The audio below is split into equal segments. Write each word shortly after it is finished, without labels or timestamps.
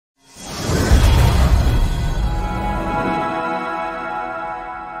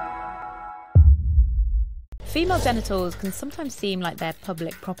Female genitals can sometimes seem like they're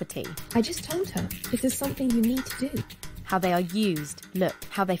public property. I just told her, this is something you need to do. How they are used, look,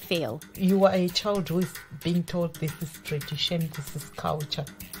 how they feel. You are a child who is being told this is tradition, this is culture.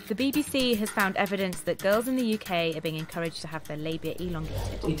 The BBC has found evidence that girls in the UK are being encouraged to have their labia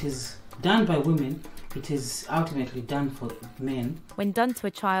elongated. It is done by women, it is ultimately done for men. When done to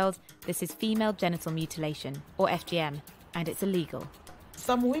a child, this is female genital mutilation, or FGM, and it's illegal.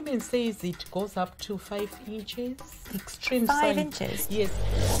 Some women say it goes up to 5 inches. Extreme 5 inches?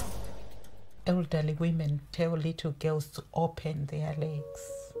 Yes. Elderly women tell little girls to open their legs.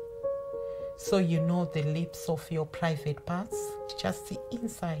 So you know the lips of your private parts, just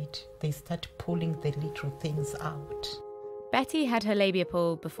inside, they start pulling the little things out. Betty had her labia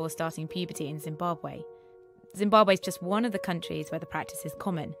pulled before starting puberty in Zimbabwe. Zimbabwe is just one of the countries where the practice is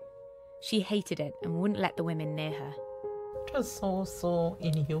common. She hated it and wouldn't let the women near her. It was so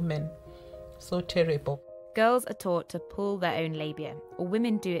inhuman, so terrible. Girls are taught to pull their own labia, or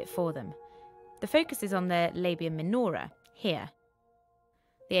women do it for them. The focus is on their labia minora, here.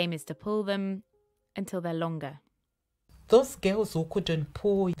 The aim is to pull them until they're longer. Those girls who couldn't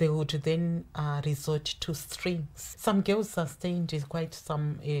pull, they would then resort to strings. Some girls sustained quite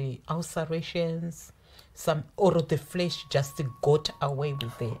some ulcerations, or the flesh just got away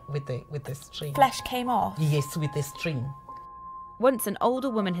with the string. Flesh came off? Yes, with the string. Once an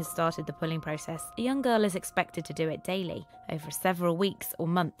older woman has started the pulling process, a young girl is expected to do it daily, over several weeks or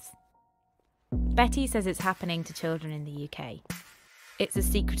months. Betty says it's happening to children in the UK. It's a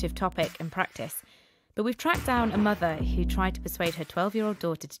secretive topic and practice, but we've tracked down a mother who tried to persuade her 12-year-old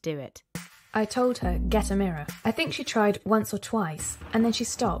daughter to do it. I told her, get a mirror. I think she tried once or twice, and then she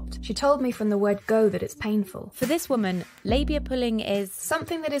stopped. She told me from the word go that it's painful. For this woman, labia pulling is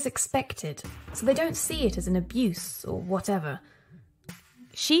something that is expected, so they don't see it as an abuse or whatever.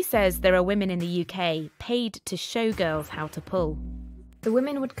 She says there are women in the UK paid to show girls how to pull. The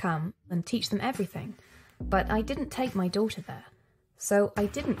women would come and teach them everything, but I didn't take my daughter there, so I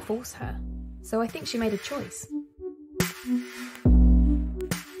didn't force her. So I think she made a choice.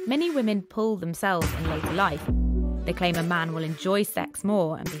 Many women pull themselves in later life. They claim a man will enjoy sex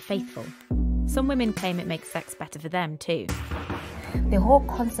more and be faithful. Some women claim it makes sex better for them too. The whole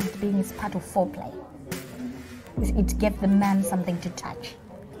concept being is part of foreplay. It gives the man something to touch.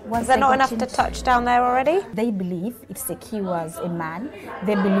 Is there not enough to touch down there already? They believe it secures a man.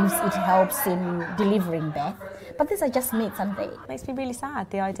 They believe it helps in delivering birth. But these are just myths, aren't they? It makes me really sad,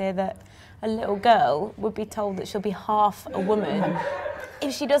 the idea that a little girl would be told that she'll be half a woman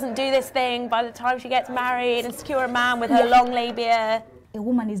if she doesn't do this thing by the time she gets married and secure a man with her long labia. A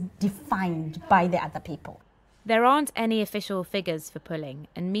woman is defined by the other people. There aren't any official figures for pulling,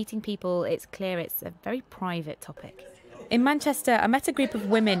 and meeting people, it's clear it's a very private topic. In Manchester, I met a group of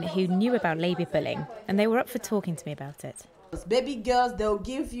women who knew about labia pulling, and they were up for talking to me about it. Baby girls, they'll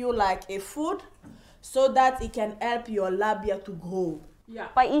give you like a food so that it can help your labia to grow. Yeah.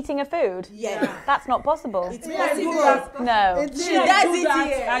 By eating a food? Yeah. That's not possible. It's possible. No. She does it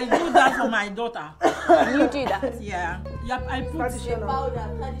here. I do that for my daughter. You do that? Yeah. Yep, I put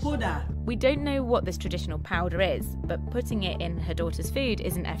powder. We don't know what this traditional powder is, but putting it in her daughter's food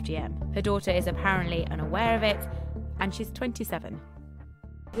isn't FGM. Her daughter is apparently unaware of it, and she's 27.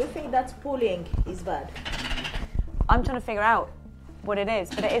 Do you think that pulling is bad? I'm trying to figure out what it is,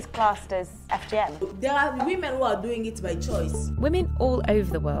 but it is classed as FGM. There are women who are doing it by choice. Women all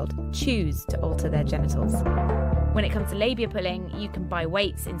over the world choose to alter their genitals. When it comes to labia pulling, you can buy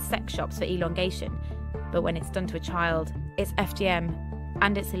weights in sex shops for elongation, but when it's done to a child, it's FGM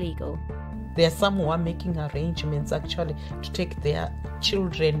and it's illegal. There are some who are making arrangements actually to take their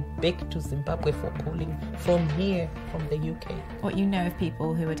children back to Zimbabwe for pulling from here, from the UK. What, you know of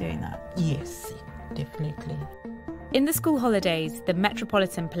people who are doing that? Yes, definitely. In the school holidays, the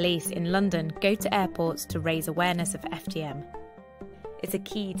Metropolitan Police in London go to airports to raise awareness of FGM. It's a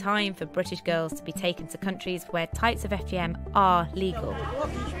key time for British girls to be taken to countries where types of FGM are legal. What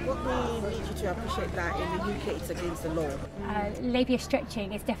we need you to appreciate that in the UK it's against the law. Labia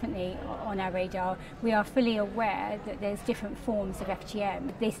stretching is definitely on our radar. We are fully aware that there's different forms of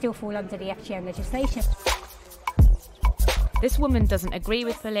FGM. They still fall under the FGM legislation. This woman doesn't agree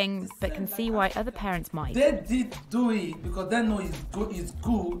with pulling, but can see why other parents might. They did do it because they know it's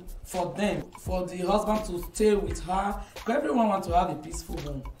good for them, for the husband to stay with her. Because everyone wants to have a peaceful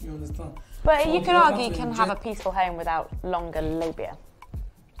home, you understand? But you can argue you can have a peaceful home without longer labia.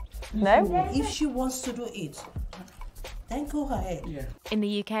 No? If she wants to do it, then go ahead. Yeah. In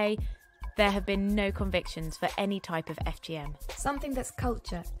the UK, there have been no convictions for any type of FGM. Something that's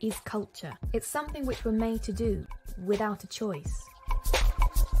culture is culture. It's something which we're made to do without a choice.